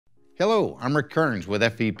Hello, I'm Rick Kearns with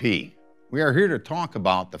FVP. We are here to talk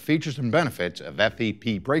about the features and benefits of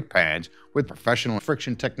FVP brake pads with professional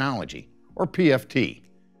friction technology, or PFT.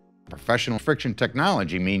 Professional friction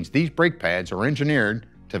technology means these brake pads are engineered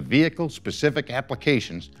to vehicle-specific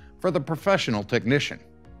applications for the professional technician.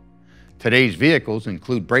 Today's vehicles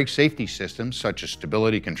include brake safety systems such as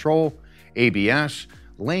stability control, ABS,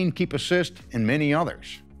 lane keep assist, and many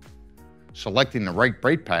others. Selecting the right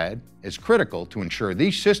brake pad is critical to ensure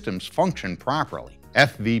these systems function properly.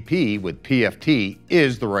 FVP with PFT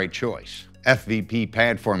is the right choice. FVP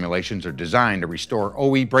pad formulations are designed to restore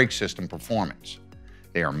OE brake system performance.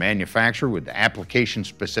 They are manufactured with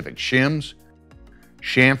application-specific shims,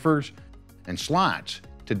 chamfers, and slots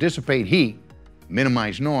to dissipate heat,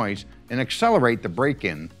 minimize noise, and accelerate the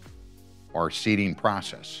break-in or seating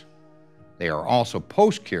process. They are also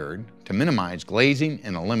post-cured to minimize glazing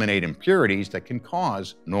and eliminate impurities that can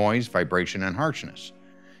cause noise, vibration, and harshness,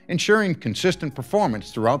 ensuring consistent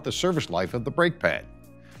performance throughout the service life of the brake pad.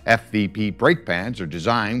 FVP brake pads are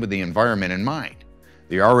designed with the environment in mind.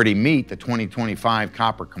 They already meet the 2025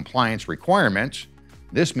 copper compliance requirements.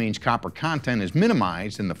 This means copper content is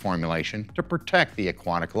minimized in the formulation to protect the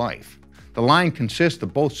aquatic life. The line consists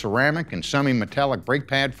of both ceramic and semi-metallic brake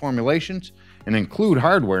pad formulations and include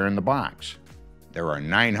hardware in the box. There are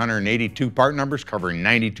 982 part numbers covering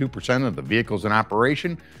 92% of the vehicles in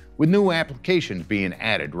operation, with new applications being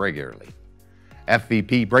added regularly.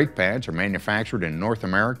 FVP brake pads are manufactured in North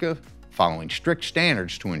America, following strict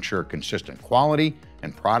standards to ensure consistent quality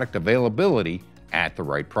and product availability at the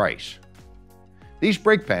right price. These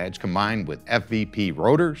brake pads, combined with FVP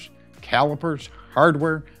rotors, calipers,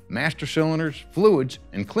 hardware, master cylinders, fluids,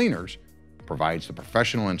 and cleaners, provides the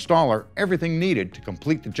professional installer everything needed to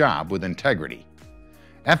complete the job with integrity.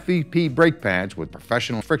 FVP brake pads with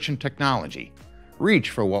professional friction technology.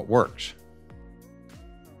 Reach for what works.